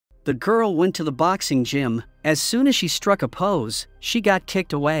The girl went to the boxing gym. As soon as she struck a pose, she got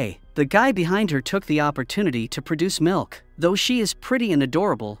kicked away. The guy behind her took the opportunity to produce milk. Though she is pretty and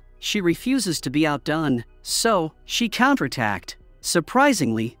adorable, she refuses to be outdone, so she counterattacked.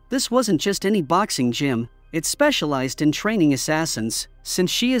 Surprisingly, this wasn't just any boxing gym. It specialized in training assassins.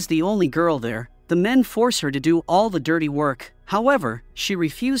 Since she is the only girl there, the men force her to do all the dirty work. However, she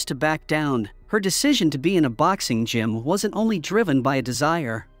refused to back down. Her decision to be in a boxing gym wasn't only driven by a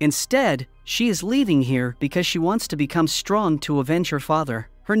desire. Instead, she is leaving here because she wants to become strong to avenge her father.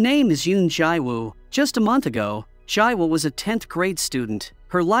 Her name is Yoon Jae-woo. Just a month ago, Jae-woo was a 10th grade student.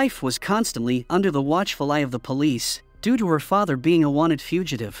 Her life was constantly under the watchful eye of the police, due to her father being a wanted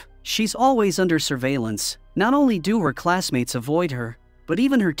fugitive. She's always under surveillance. Not only do her classmates avoid her, but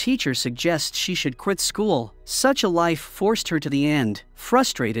even her teacher suggests she should quit school. Such a life forced her to the end.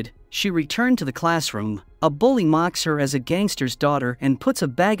 Frustrated, she returned to the classroom. A bully mocks her as a gangster's daughter and puts a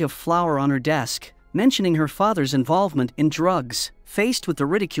bag of flour on her desk, mentioning her father's involvement in drugs. Faced with the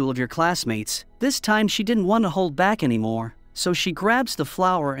ridicule of your classmates, this time she didn't want to hold back anymore, so she grabs the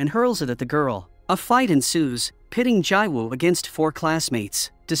flour and hurls it at the girl. A fight ensues, pitting Jae-woo against 4 classmates.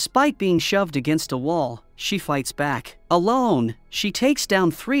 Despite being shoved against a wall, she fights back. Alone, she takes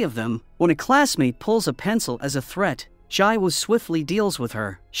down 3 of them. When a classmate pulls a pencil as a threat, Jae-woo swiftly deals with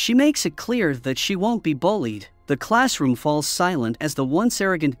her. She makes it clear that she won't be bullied. The classroom falls silent as the once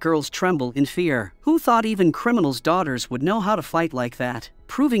arrogant girls tremble in fear. Who thought even criminals' daughters would know how to fight like that?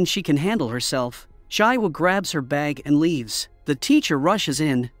 Proving she can handle herself, Jae-woo grabs her bag and leaves. The teacher rushes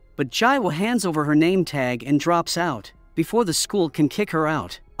in, but Jae-woo hands over her name tag and drops out before the school can kick her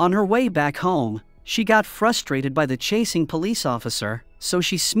out. On her way back home, she got frustrated by the chasing police officer, so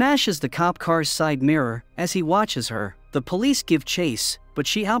she smashes the cop car's side mirror as he watches her. The police give chase, but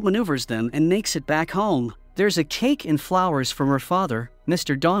she outmaneuvers them and makes it back home. There's a cake and flowers from her father,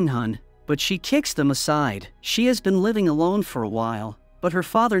 Mr. Dong-hun, but she kicks them aside. She has been living alone for a while, but her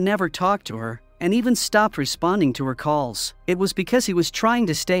father never talked to her and even stopped responding to her calls. It was because he was trying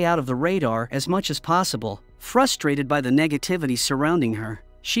to stay out of the radar as much as possible. Frustrated by the negativity surrounding her,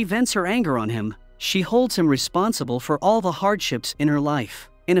 she vents her anger on him. She holds him responsible for all the hardships in her life.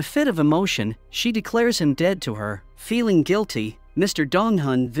 In a fit of emotion, she declares him dead to her. Feeling guilty, Mr.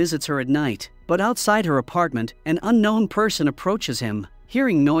 Dong-hun visits her at night, but outside her apartment, an unknown person approaches him.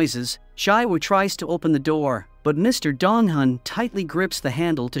 Hearing noises, Jae-woo tries to open the door, but Mr. Dong-hun tightly grips the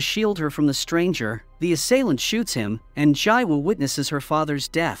handle to shield her from the stranger. The assailant shoots him, and Jae-woo witnesses her father's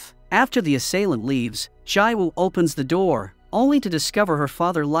death. After the assailant leaves, Jae-woo opens the door, only to discover her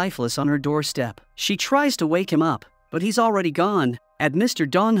father lifeless on her doorstep. She tries to wake him up, but he's already gone. At Mr.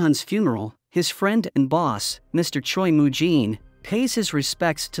 Dong-hun's funeral, his friend and boss, Mr. Choi Moo-jin, pays his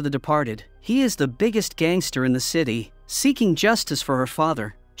respects to the departed. He is the biggest gangster in the city. Seeking justice for her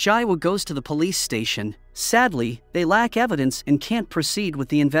father, Jae-woo goes to the police station. Sadly, they lack evidence and can't proceed with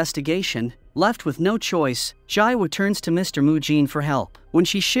the investigation. Left with no choice, Jae-woo turns to Mr. Moo-jin for help. When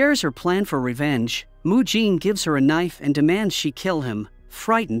she shares her plan for revenge, Moo-jin gives her a knife and demands she kill him.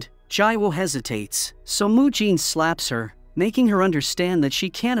 Frightened, Jae-woo hesitates, so Moo-jin slaps her, making her understand that she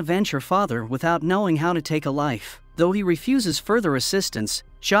can't avenge her father without knowing how to take a life. Though he refuses further assistance,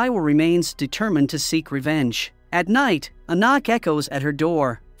 Jae-woo remains determined to seek revenge. At night, a knock echoes at her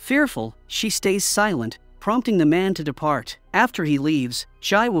door. Fearful, she stays silent, prompting the man to depart. After he leaves,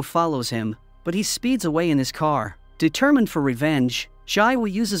 Jae-woo follows him, but he speeds away in his car. Determined for revenge, Jae-woo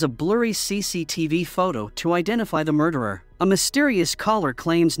uses a blurry CCTV photo to identify the murderer. A mysterious caller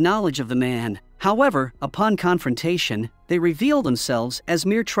claims knowledge of the man. However, upon confrontation, they reveal themselves as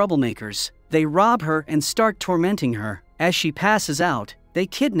mere troublemakers. They rob her and start tormenting her. As she passes out, they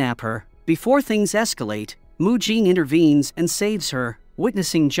kidnap her. Before things escalate, Moo-jin intervenes and saves her.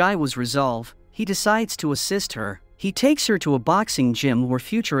 Witnessing Jae-woo's resolve, he decides to assist her. He takes her to a boxing gym where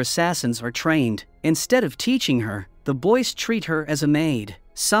future assassins are trained. Instead of teaching her, the boys treat her as a maid.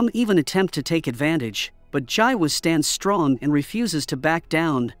 Some even attempt to take advantage, but Jae-woo stands strong and refuses to back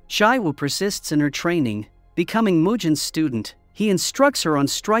down. Jae-woo persists in her training, becoming Moo-jin's student. He instructs her on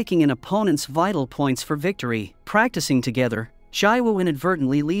striking an opponent's vital points for victory. Practicing together, Jae-woo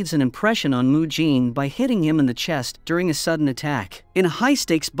inadvertently leaves an impression on Moo-jin by hitting him in the chest during a sudden attack. In a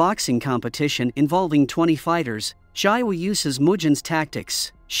high-stakes boxing competition involving 20 fighters, Jae-woo uses Moo-jin's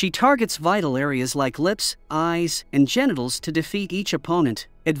tactics. She targets vital areas like lips, eyes, and genitals to defeat each opponent.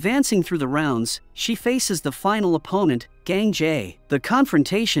 Advancing through the rounds, she faces the final opponent, Gang Jae. The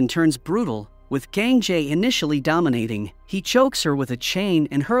confrontation turns brutal, with Gang Jae initially dominating. He chokes her with a chain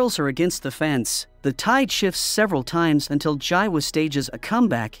and hurls her against the fence. The tide shifts several times until Jae-woo stages a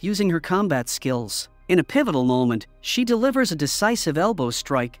comeback using her combat skills. In a pivotal moment, she delivers a decisive elbow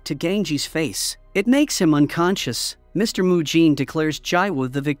strike to Gangji's face. It makes him unconscious. Mr. Mujin declares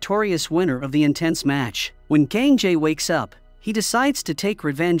Jaiwoo the victorious winner of the intense match. When Gangjae wakes up, he decides to take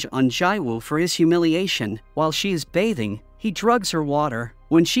revenge on Jaiwoo for his humiliation. While she is bathing, he drugs her water.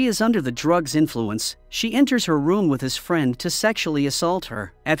 When she is under the drug's influence, she enters her room with his friend to sexually assault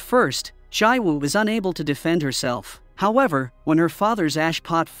her. At first, Jaiwoo is unable to defend herself. However, when her father's ash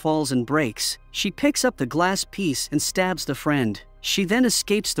pot falls and breaks, she picks up the glass piece and stabs the friend. She then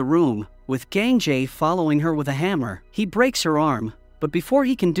escapes the room, with Gangjae following her with a hammer. He breaks her arm, but before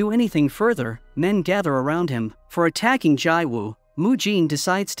he can do anything further, men gather around him. For attacking Jaiwoo, Mujin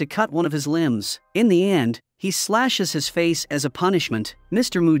decides to cut one of his limbs. In the end, he slashes his face as a punishment.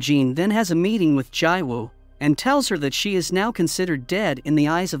 Mr. Mujin then has a meeting with Jaiwoo and tells her that she is now considered dead in the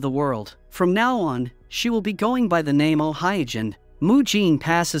eyes of the world. From now on, she will be going by the name Oh Hyejin. Mujin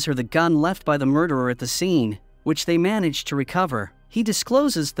passes her the gun left by the murderer at the scene, which they manage to recover. He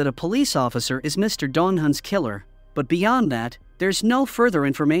discloses that a police officer is Mr. Donghun's killer, but beyond that, there's no further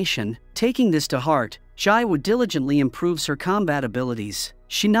information. Taking this to heart, Jaiwoo diligently improves her combat abilities.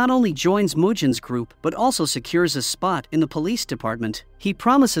 She not only joins Mujin's group but also secures a spot in the police department. He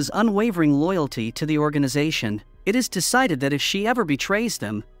promises unwavering loyalty to the organization. It is decided that if she ever betrays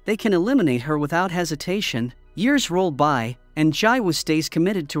them, they can eliminate her without hesitation. Years roll by, and Jaiwoo stays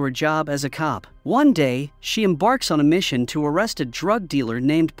committed to her job as a cop. One day, she embarks on a mission to arrest a drug dealer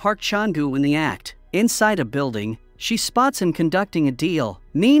named Park Chan-gu in the act. Inside a building, she spots him conducting a deal.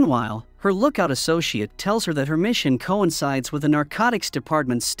 Meanwhile, her lookout associate tells her that her mission coincides with a narcotics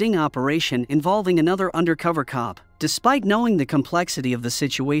department sting operation involving another undercover cop. Despite knowing the complexity of the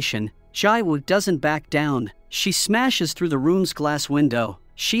situation, Jaiwoo doesn't back down. She smashes through the room's glass window.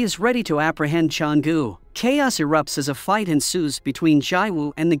 She is ready to apprehend Chan-gu. Chaos erupts as a fight ensues between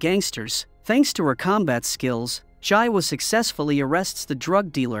Jaiwoo and the gangsters. Thanks to her combat skills, Jaiwoo successfully arrests the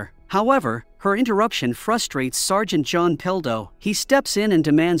drug dealer. However, her interruption frustrates Sergeant John Pildo. He steps in and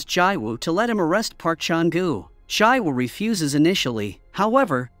demands Jaiwoo to let him arrest Park Chan-gu. Jaiwoo refuses initially.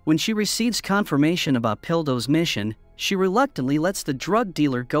 However, when she receives confirmation about Pildo's mission, she reluctantly lets the drug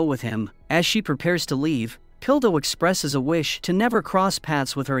dealer go with him. As she prepares to leave, Pildo expresses a wish to never cross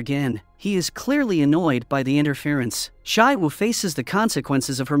paths with her again. He is clearly annoyed by the interference. Jaiwoo faces the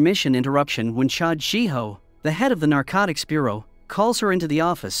consequences of her mission interruption when Cha Jiho, the head of the Narcotics Bureau, calls her into the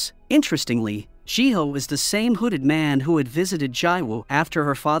office. Interestingly, Jiho is the same hooded man who had visited Jaiwoo after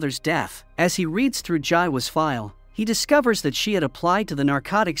her father's death. As he reads through Jaiwoo's file, he discovers that she had applied to the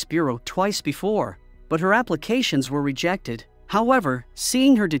Narcotics Bureau twice before, but her applications were rejected. However,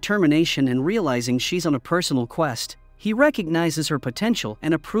 seeing her determination and realizing she's on a personal quest, he recognizes her potential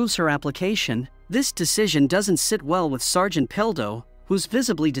and approves her application. This decision doesn't sit well with Sergeant Pildo, who's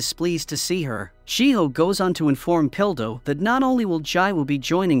visibly displeased to see her. Jiho goes on to inform Pildo that not only will Jaiwoo be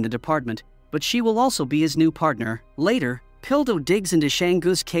joining the department, but she will also be his new partner. Later, Pildo digs into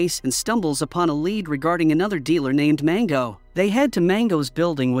Chan-gu's case and stumbles upon a lead regarding another dealer named Mango. They head to Mango's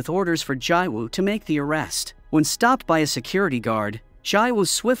building with orders for Jaiwoo to make the arrest. When stopped by a security guard, Jaiwoo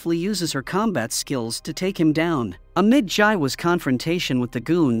swiftly uses her combat skills to take him down. Amid Jaiwoo's confrontation with the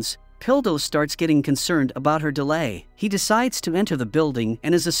goons, Pildo starts getting concerned about her delay. He decides to enter the building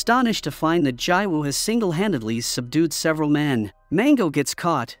and is astonished to find that Jaiwoo has single-handedly subdued several men. Mango gets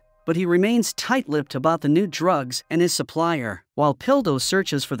caught, but he remains tight-lipped about the new drugs and his supplier. While Pildo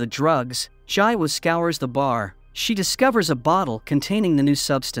searches for the drugs, Jaiwoo scours the bar. She discovers a bottle containing the new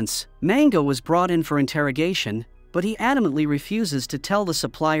substance. Mango was brought in for interrogation, but he adamantly refuses to tell the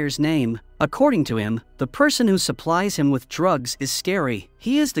supplier's name. According to him, the person who supplies him with drugs is scary.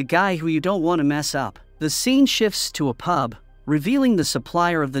 He is the guy who you don't want to mess up. The scene shifts to a pub, revealing the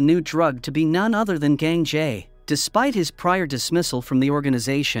supplier of the new drug to be none other than Gangjae. Despite his prior dismissal from the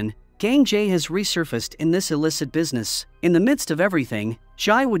organization, Gangjae has resurfaced in this illicit business. In the midst of everything,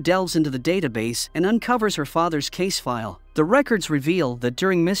 Jaiwoo delves into the database and uncovers her father's case file. The records reveal that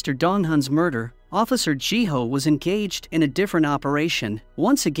during Mr. Donghun's murder, Officer Jiho was engaged in a different operation.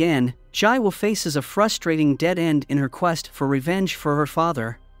 Once again, Jaiwoo faces a frustrating dead end in her quest for revenge for her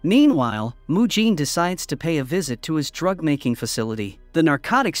father. Meanwhile, Mujin decides to pay a visit to his drug-making facility. The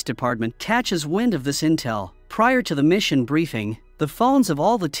narcotics department catches wind of this intel. Prior to the mission briefing, the phones of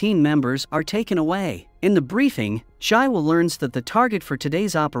all the team members are taken away. In the briefing, Jaiwoo learns that the target for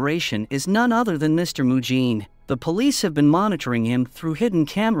today's operation is none other than Mr. Mujin. The police have been monitoring him through hidden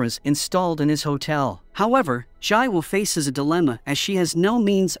cameras installed in his hotel. However, Jaiwoo faces a dilemma as she has no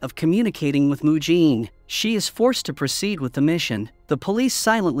means of communicating with Mujin. she is forced to proceed with the mission. The police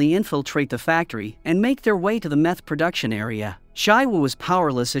silently infiltrate the factory and make their way to the meth production area. Jiwoo is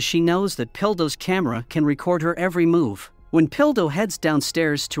powerless as she knows that Pildo's camera can record her every move. When Pildo heads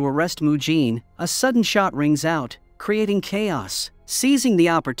downstairs to arrest Moojin, a sudden shot rings out, creating chaos. Seizing the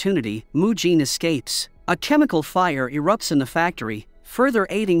opportunity, Moojin escapes. A chemical fire erupts in the factory, further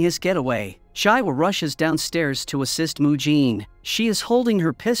aiding his getaway. Jiwoo rushes downstairs to assist Moojin. She is holding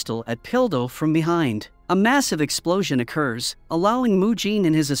her pistol at Pildo from behind. A massive explosion occurs, allowing Moojin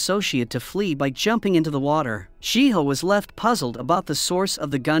and his associate to flee by jumping into the water. Jiho is left puzzled about the source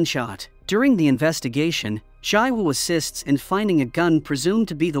of the gunshot. During the investigation, Jiwoo assists in finding a gun presumed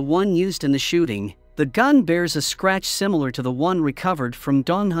to be the one used in the shooting. The gun bears a scratch similar to the one recovered from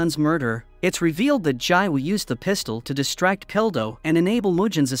Donghun's murder. It's revealed that Jiwoo used the pistol to distract Pildo and enable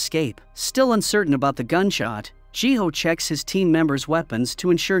Moojin's escape. Still uncertain about the gunshot, Jiho checks his team members' weapons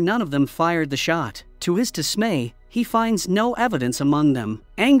to ensure none of them fired the shot. To his dismay, he finds no evidence among them.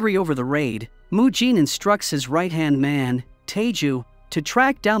 Angry over the raid, Moojin instructs his right-hand man, Taeju, to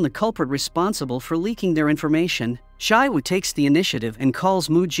track down the culprit responsible for leaking their information. Jiwoo takes the initiative and calls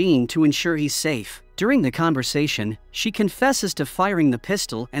Moojin to ensure he's safe. During the conversation, she confesses to firing the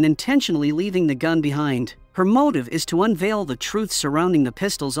pistol and intentionally leaving the gun behind. Her motive is to unveil the truth surrounding the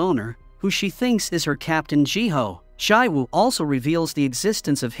pistol's owner, who she thinks is her captain Jiho. Jiwoo also reveals the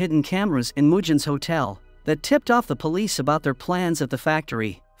existence of hidden cameras in Moojin's hotel that tipped off the police about their plans at the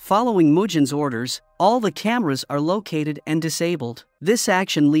factory. Following Moojin's orders, all the cameras are located and disabled. This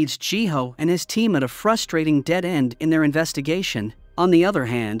action leaves Jiho and his team at a frustrating dead end in their investigation. On the other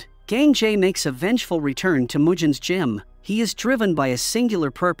hand, Gangjae makes a vengeful return to Moojin's gym. He is driven by a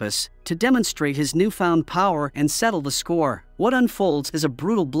singular purpose, to demonstrate his newfound power and settle the score. What unfolds is a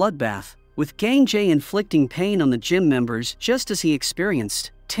brutal bloodbath, with Gangjae inflicting pain on the gym members just as he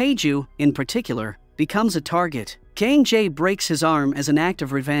experienced. Taeju, in particular, becomes a target. Gangjae breaks his arm as an act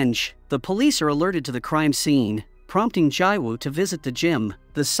of revenge. The police are alerted to the crime scene, prompting Jiwoo to visit the gym.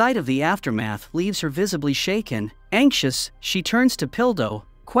 The sight of the aftermath leaves her visibly shaken. Anxious, she turns to Pildo,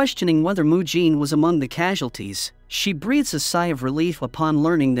 questioning whether Moojin was among the casualties. She breathes a sigh of relief upon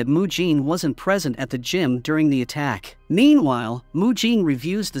learning that Moojin wasn't present at the gym during the attack. Meanwhile, Moojin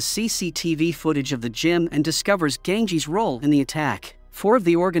reviews the CCTV footage of the gym and discovers Gangjae's role in the attack. 4 of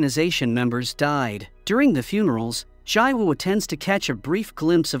the organization members died. During the funerals, Jiwoo attends to catch a brief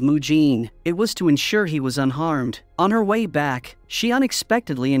glimpse of Moojin. It was to ensure he was unharmed. On her way back, she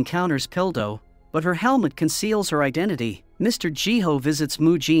unexpectedly encounters Pildo, but her helmet conceals her identity. Mr. Jiho visits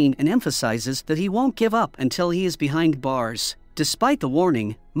Moojin and emphasizes that he won't give up until he is behind bars. Despite the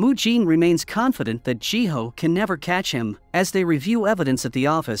warning, Moojin remains confident that Jiho can never catch him. As they review evidence at the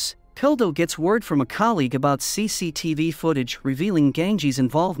office, Pildo gets word from a colleague about CCTV footage revealing Gangjae's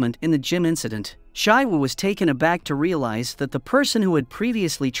involvement in the gym incident. Jiwoo was taken aback to realize that the person who had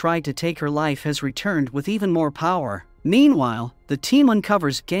previously tried to take her life has returned with even more power. Meanwhile, the team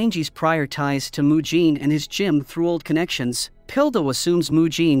uncovers Gangjae's prior ties to Moojin and his gym through old connections. Pildo assumes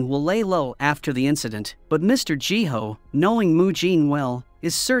Moojin will lay low after the incident, but Mr. Jiho, knowing Moojin well,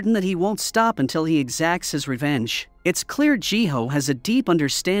 is certain that he won't stop until he exacts his revenge. It's clear Jiho has a deep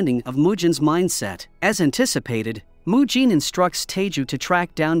understanding of Moojin's mindset. As anticipated, Moojin instructs Taeju to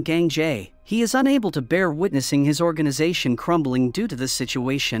track down Gangjae. He is unable to bear witnessing his organization crumbling due to this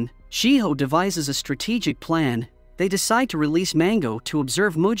situation. Jiho devises a strategic plan. They decide to release Mango to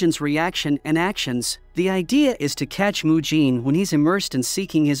observe Moojin's reaction and actions. The idea is to catch Moojin when he's immersed in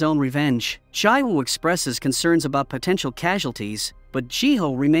seeking his own revenge. Jiwoo expresses concerns about potential casualties, but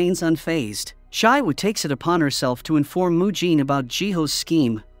Jiho remains unfazed. Jiwoo takes it upon herself to inform Moojin about Jiho's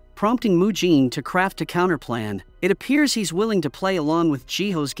scheme, prompting Moojin to craft a counterplan. It appears he's willing to play along with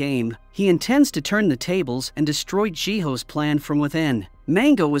Jiho's game. He intends to turn the tables and destroy Jiho's plan from within.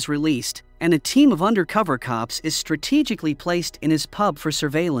 Mango is released, and a team of undercover cops is strategically placed in his pub for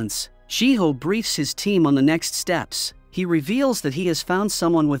surveillance. Jiho briefs his team on the next steps. He reveals that he has found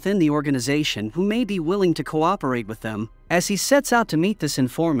someone within the organization who may be willing to cooperate with them. As he sets out to meet this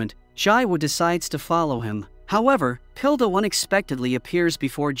informant, Jiwoo decides to follow him. However, Pildo unexpectedly appears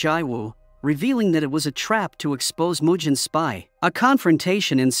before Jiwoo, revealing that it was a trap to expose Moojin's spy. A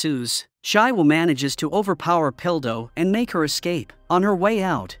confrontation ensues. Jiwoo manages to overpower Pildo and make her escape. On her way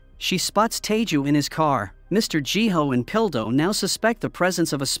out, she spots Taeju in his car. Mr. Jiho and Pildo now suspect the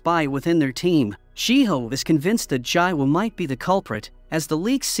presence of a spy within their team. Jiho is convinced that Jiwoo might be the culprit, as the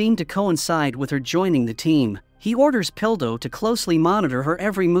leaks seem to coincide with her joining the team. He orders Pildo to closely monitor her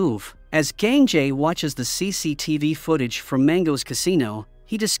every move. As Gangjae watches the CCTV footage from Mango's casino,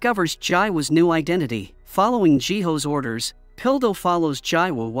 he discovers Jiwoo's new identity. Following Jiho's orders, Pildo follows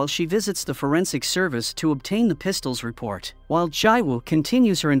Jaiwoo while she visits the forensic service to obtain the pistol's report. While Jaiwoo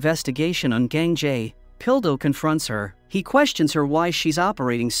continues her investigation on Gang Jae, Pildo confronts her. He questions her why she's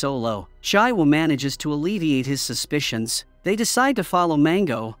operating solo. Jaiwoo manages to alleviate his suspicions. They decide to follow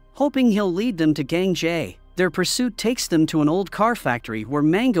Mango, hoping he'll lead them to Gang Jae. Their pursuit takes them to an old car factory where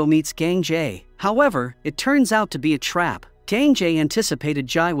Mango meets Gang Jae. However, it turns out to be a trap. Gang Jae anticipated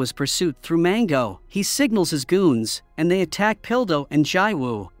Jaiwoo's pursuit through Mango. He signals his goons, and they attack Pildo and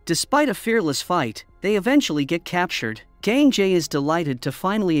Jaiwoo. Despite a fearless fight, they eventually get captured. Gang Jae is delighted to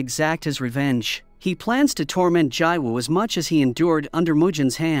finally exact his revenge. He plans to torment Jaiwoo as much as he endured under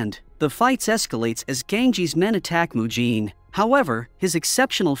Mujin's hand. The fights escalates as Gang Jae's men attack Mujin. However, his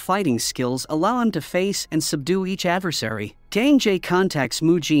exceptional fighting skills allow him to face and subdue each adversary. Gang Jae contacts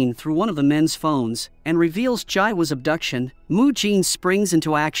Mujin through one of the men's phones and reveals Jaiwoo's abduction. Mujin springs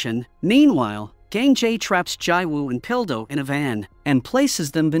into action. Meanwhile, Gang Jae traps Jaiwoo and Pildo in a van and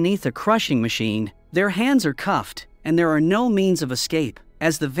places them beneath a crushing machine. Their hands are cuffed, and there are no means of escape.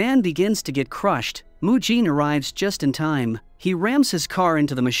 As the van begins to get crushed, Mujin arrives just in time. He rams his car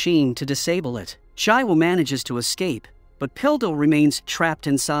into the machine to disable it. Jaiwoo manages to escape, but Pildo remains trapped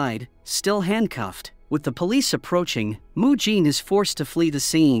inside, still handcuffed. With the police approaching, Mujin is forced to flee the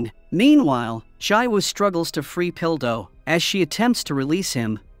scene. Meanwhile, Jaiwoo struggles to free Pildo. As she attempts to release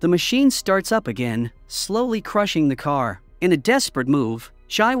him, the machine starts up again, slowly crushing the car. In a desperate move,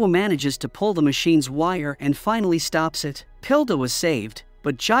 Jaiwoo manages to pull the machine's wire and finally stops it. Pildo is saved,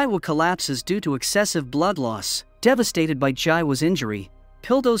 but Jaiwoo collapses due to excessive blood loss. Devastated by Jaiwoo's injury,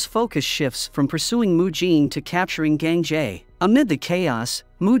 Pildo's focus shifts from pursuing Mujin to capturing Gang Jae. Amid the chaos,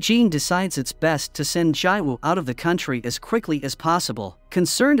 Mujin decides it's best to send Jaiwoo out of the country as quickly as possible.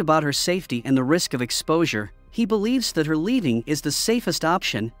 Concerned about her safety and the risk of exposure, he believes that her leaving is the safest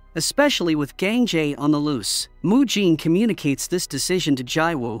option, especially with Gang Jae on the loose. Mujin communicates this decision to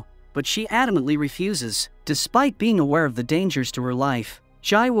Jaiwoo, but she adamantly refuses. Despite being aware of the dangers to her life,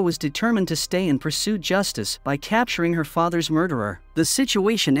 Jaiwoo is determined to stay and pursue justice by capturing her father's murderer. The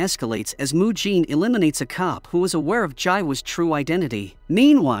situation escalates as Mujin eliminates a cop who was aware of Jaiwoo's true identity.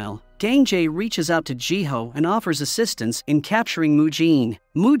 Meanwhile, Gang Jae reaches out to Jiho and offers assistance in capturing Mujin.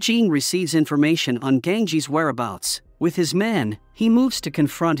 Mujin receives information on Gang Jae's whereabouts. With his men, he moves to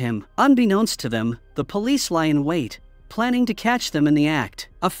confront him. Unbeknownst to them, the police lie in wait, planning to catch them in the act.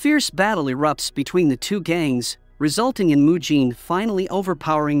 A fierce battle erupts between the two gangs, resulting in Mujin finally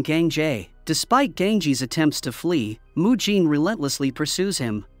overpowering Gang Jae. Despite Gang Jae's attempts to flee, Mujin relentlessly pursues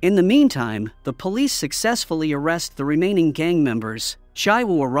him. In the meantime, the police successfully arrest the remaining gang members.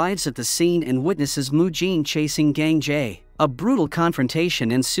 Jaiwoo arrives at the scene and witnesses Mujin chasing Gang Jae. A brutal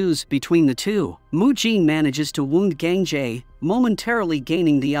confrontation ensues between the two. Mujin manages to wound Gang Jae, momentarily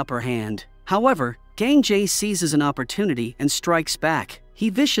gaining the upper hand. However, Gang Jae seizes an opportunity and strikes back.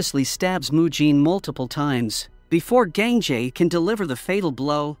 He viciously stabs Mujin multiple times. Before Gang Jae can deliver the fatal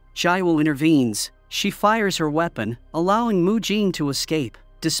blow, Jaiwoo intervenes. She fires her weapon, allowing Mujin to escape.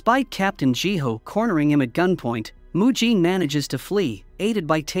 Despite Captain Jiho cornering him at gunpoint, Mujin manages to flee, aided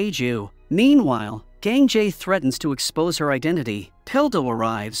by Taeju. Meanwhile, Gang Jae threatens to expose her identity. Pildo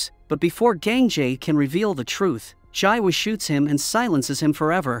arrives, but before Gang Jae can reveal the truth, Jaiwoo shoots him and silences him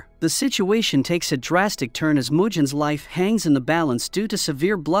forever. The situation takes a drastic turn as Mujin's life hangs in the balance due to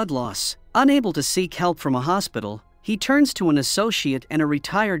severe blood loss. Unable to seek help from a hospital, he turns to an associate and a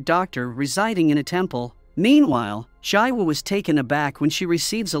retired doctor residing in a temple. Meanwhile, Jaiwoo is taken aback when she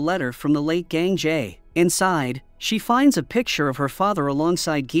receives a letter from the late Gang Jae. Inside, she finds a picture of her father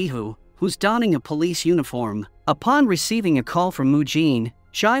alongside Gihu, who's donning a police uniform. Upon receiving a call from Mujin,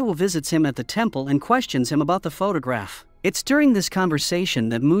 Jaiwoo visits him at the temple and questions him about the photograph. It's during this conversation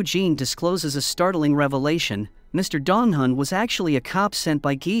that Mujin discloses a startling revelation. Mr. Donghun was actually a cop sent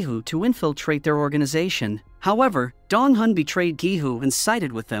by Gihu to infiltrate their organization. However, Donghun betrayed Gihu and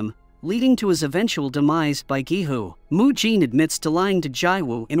sided with them, leading to his eventual demise by Gihu. Mujin admits to lying to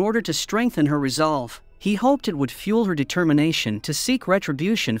Jaiwoo in order to strengthen her resolve. He hoped it would fuel her determination to seek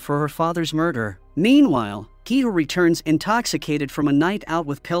retribution for her father's murder. Meanwhile, Gihu returns intoxicated from a night out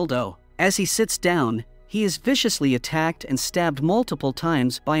with Pildo. As he sits down, he is viciously attacked and stabbed multiple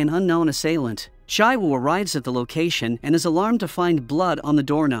times by an unknown assailant. Jaiwoo arrives at the location and is alarmed to find blood on the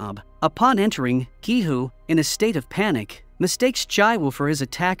doorknob. Upon entering, Gihu, in a state of panic, mistakes Jaiwoo for his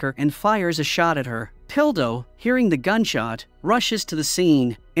attacker and fires a shot at her. Pildo, hearing the gunshot, rushes to the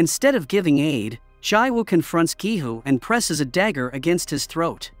scene. Instead of giving aid, Jaiwoo confronts Gihu and presses a dagger against his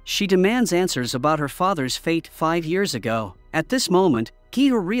throat. She demands answers about her father's fate 5 years ago. At this moment,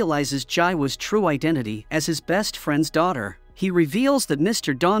 Gihu realizes Jaiwoo's true identity as his best friend's daughter. He reveals that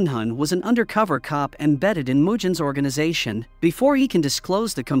Mr. Donghun was an undercover cop embedded in Mujin's organization. Before he can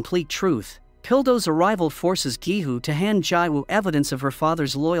disclose the complete truth, Pildo's arrival forces Gihu to hand Jaiwoo evidence of her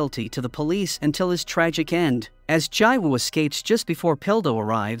father's loyalty to the police until his tragic end. As Jaiwoo escapes just before Pildo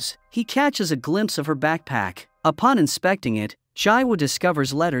arrives, he catches a glimpse of her backpack. Upon inspecting it, Jaiwoo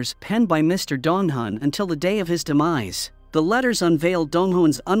discovers letters penned by Mr. Donghun until the day of his demise. The letters unveil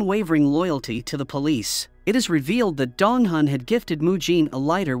Donghun's unwavering loyalty to the police. It is revealed that Donghun had gifted Mujin a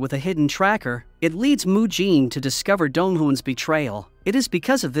lighter with a hidden tracker. It leads Mujin to discover Donghun's betrayal. It is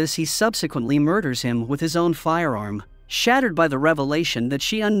because of this he subsequently murders him with his own firearm. Shattered by the revelation that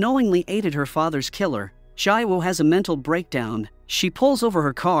she unknowingly aided her father's killer, Jaiwoo has a mental breakdown. She pulls over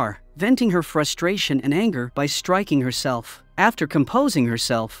her car, venting her frustration and anger by striking herself. After composing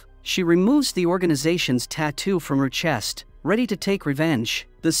herself, she removes the organization's tattoo from her chest, ready to take revenge.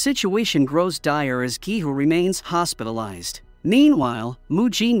 The situation grows dire as Gihu remains hospitalized. Meanwhile,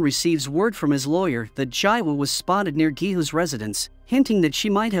 Mujin receives word from his lawyer that Jaiwoo was spotted near Gihu's residence, hinting that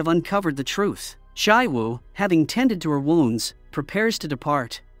she might have uncovered the truth. Jaiwoo, having tended to her wounds, prepares to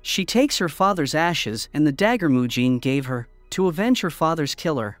depart. She takes her father's ashes and the dagger Mujin gave her to avenge her father's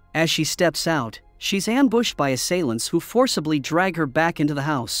killer. As she steps out, she's ambushed by assailants who forcibly drag her back into the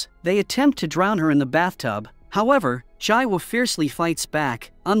house. They attempt to drown her in the bathtub. However, Jaiwoo fiercely fights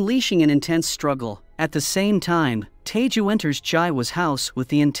back, unleashing an intense struggle. At the same time, Taeju enters Jaiwoo's house with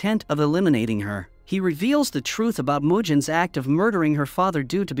the intent of eliminating her. He reveals the truth about Mujin's act of murdering her father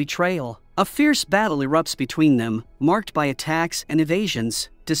due to betrayal. A fierce battle erupts between them, marked by attacks and evasions.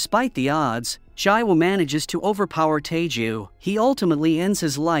 Despite the odds, Jaiwoo manages to overpower Taeju. He ultimately ends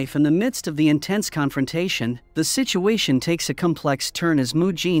his life in the midst of the intense confrontation. The situation takes a complex turn as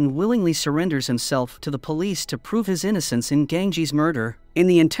Mujin willingly surrenders himself to the police to prove his innocence in Gangji's murder. In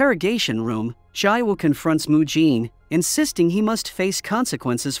the interrogation room, Jaiwoo confronts Mujin, insisting he must face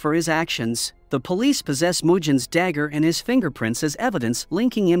consequences for his actions. The police possess Mujin's dagger and his fingerprints as evidence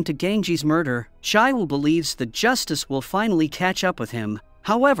linking him to Gangji's murder. Jaiwoo believes that justice will finally catch up with him.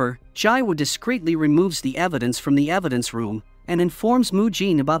 However, Jaiwoo discreetly removes the evidence from the evidence room and informs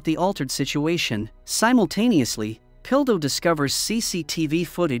Mujin about the altered situation. Simultaneously, Pildo discovers CCTV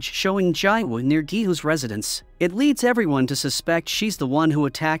footage showing Jaiwoo near Gihu's residence. It leads everyone to suspect she's the one who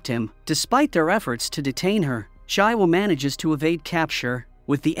attacked him. Despite their efforts to detain her, Jaiwoo manages to evade capture.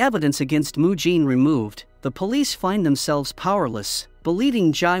 With the evidence against Mujin removed, the police find themselves powerless.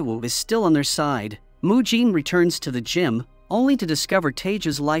 Believing Jaiwoo is still on their side, Mujin returns to the gym, only to discover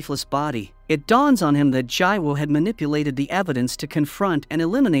Taeju's lifeless body. It dawns on him that Jaiwoo had manipulated the evidence to confront and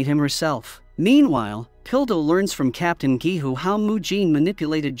eliminate him herself. Meanwhile, Pildo learns from Captain Gihu how Mujin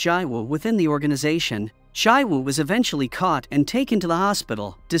manipulated Jaiwoo within the organization. Jaiwoo was eventually caught and taken to the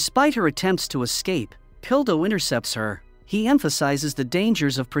hospital. Despite her attempts to escape, Pildo intercepts her. He emphasizes the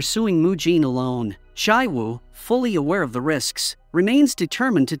dangers of pursuing Mujin alone. Jaiwoo, fully aware of the risks, remains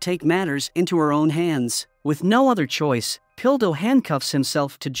determined to take matters into her own hands. With no other choice, Pildo handcuffs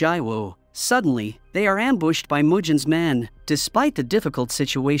himself to Jaiwoo. Suddenly, they are ambushed by Mujin's men. Despite the difficult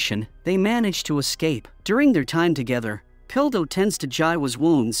situation, they manage to escape. During their time together, Pildo tends to Jaiwoo's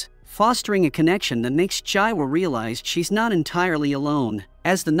wounds, fostering a connection that makes Jaiwoo realize she's not entirely alone.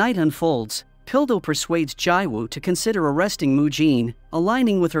 As the night unfolds, Pildo persuades Jaiwoo to consider arresting Mujin,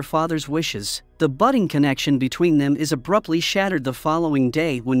 aligning with her father's wishes. The budding connection between them is abruptly shattered the following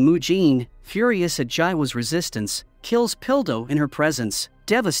day when Mujin, furious at Jaiwoo's resistance, kills Pildo in her presence.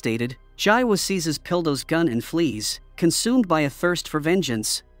 Devastated, Jaiwoo seizes Pildo's gun and flees, consumed by a thirst for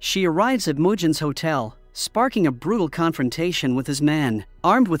vengeance. She arrives at Mujin's hotel, sparking a brutal confrontation with his men.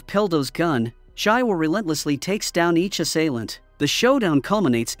 Armed with Pildo's gun, Jaiwoo relentlessly takes down each assailant. The showdown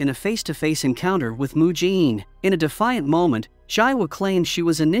culminates in a face-to-face encounter with Mujin. In a defiant moment, Jaiwoo claims she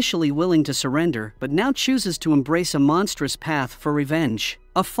was initially willing to surrender but now chooses to embrace a monstrous path for revenge.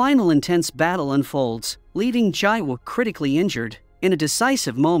 A final intense battle unfolds, leaving Jaiwoo critically injured. In a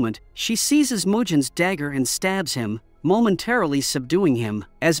decisive moment, she seizes Mujin's dagger and stabs him, momentarily subduing him.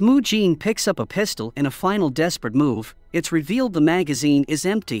 As Mujin picks up a pistol in a final desperate move, it's revealed the magazine is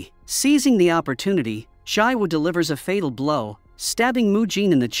empty. Seizing the opportunity, Jaiwoo delivers a fatal blow, stabbing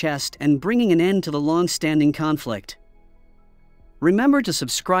Mujin in the chest and bringing an end to the long-standing conflict. Remember to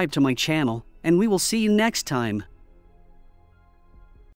subscribe to my channel, and we will see you next time.